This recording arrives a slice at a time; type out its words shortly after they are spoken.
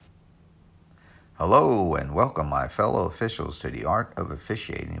Hello and welcome, my fellow officials, to the Art of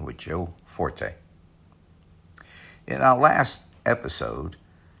Officiating with Joe Forte. In our last episode,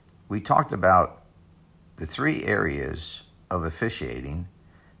 we talked about the three areas of officiating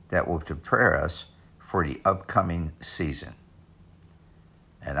that will prepare us for the upcoming season.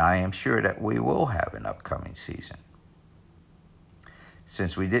 And I am sure that we will have an upcoming season.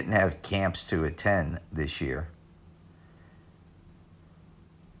 Since we didn't have camps to attend this year,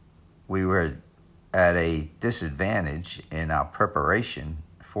 we were at a disadvantage in our preparation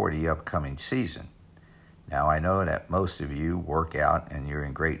for the upcoming season. Now, I know that most of you work out and you're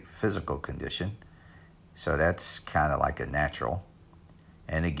in great physical condition, so that's kind of like a natural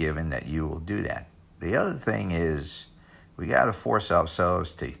and a given that you will do that. The other thing is we got to force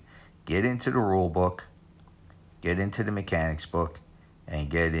ourselves to get into the rule book, get into the mechanics book, and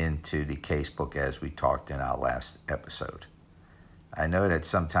get into the case book as we talked in our last episode. I know that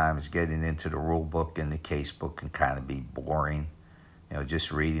sometimes getting into the rule book and the case book can kind of be boring,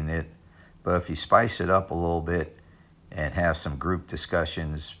 just reading it. But if you spice it up a little bit and have some group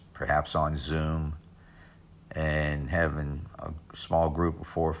discussions, perhaps on Zoom, and having a small group of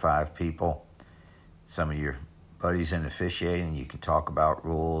 4 or 5 people, some of your buddies in officiating, you can talk about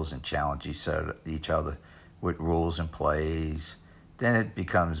rules and challenge each other with rules and plays. Then it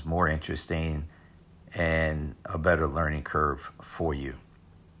becomes more interesting and a better learning curve for you.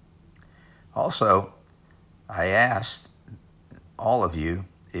 Also, I asked all of you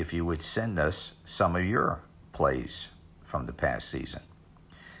if you would send us some of your plays from the past season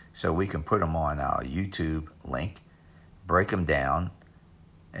so we can put them on our YouTube link, break them down,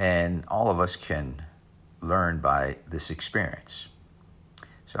 and all of us can learn by this experience.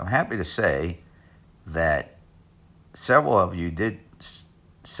 So I'm happy to say that several of you did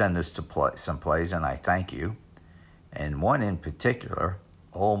send us to play some plays, and I thank you. And one in particular,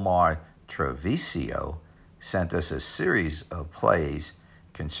 Omar Treviso, sent us a series of plays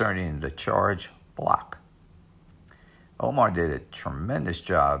concerning the charge block. Omar did a tremendous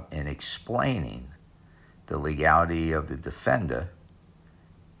job in explaining the legality of the defender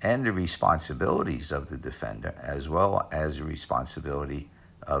and the responsibilities of the defender, as well as the responsibility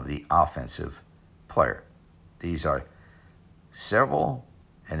of the offensive player. These are several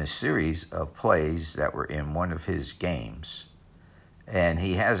and a series of plays that were in one of his games, and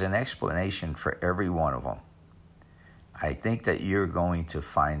he has an explanation for every one of them. I think that you're going to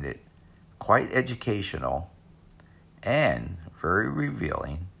find it quite educational and very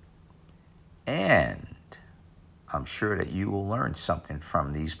revealing, and I'm sure that you will learn something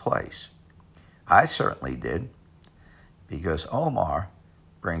from these plays. I certainly did, because Omar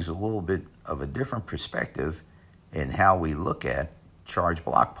brings a little bit of a different perspective in how we look at charge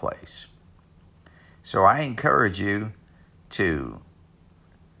block plays. So I encourage you to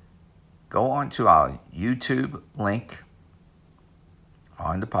go on to our YouTube link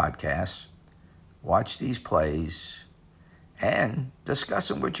on the podcast, watch these plays, and discuss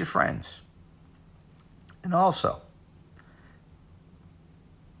them with your friends. And also,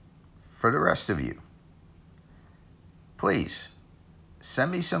 for the rest of you, please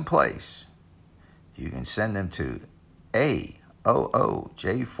send me some plays. You can send them to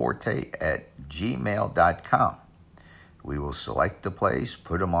aoojforte@gmail.com. We will select the plays,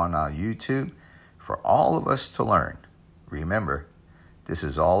 put them on our YouTube for all of us to learn. Remember, this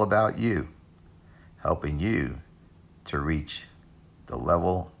is all about you, helping you to reach the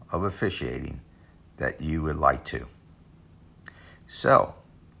level of officiating that you would like to. So,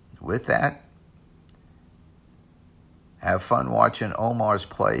 with that, have fun watching Omar's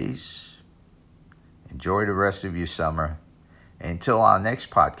plays. Enjoy the rest of your summer. Until our next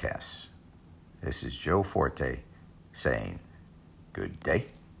podcast, this is Joe Forte saying good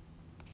day.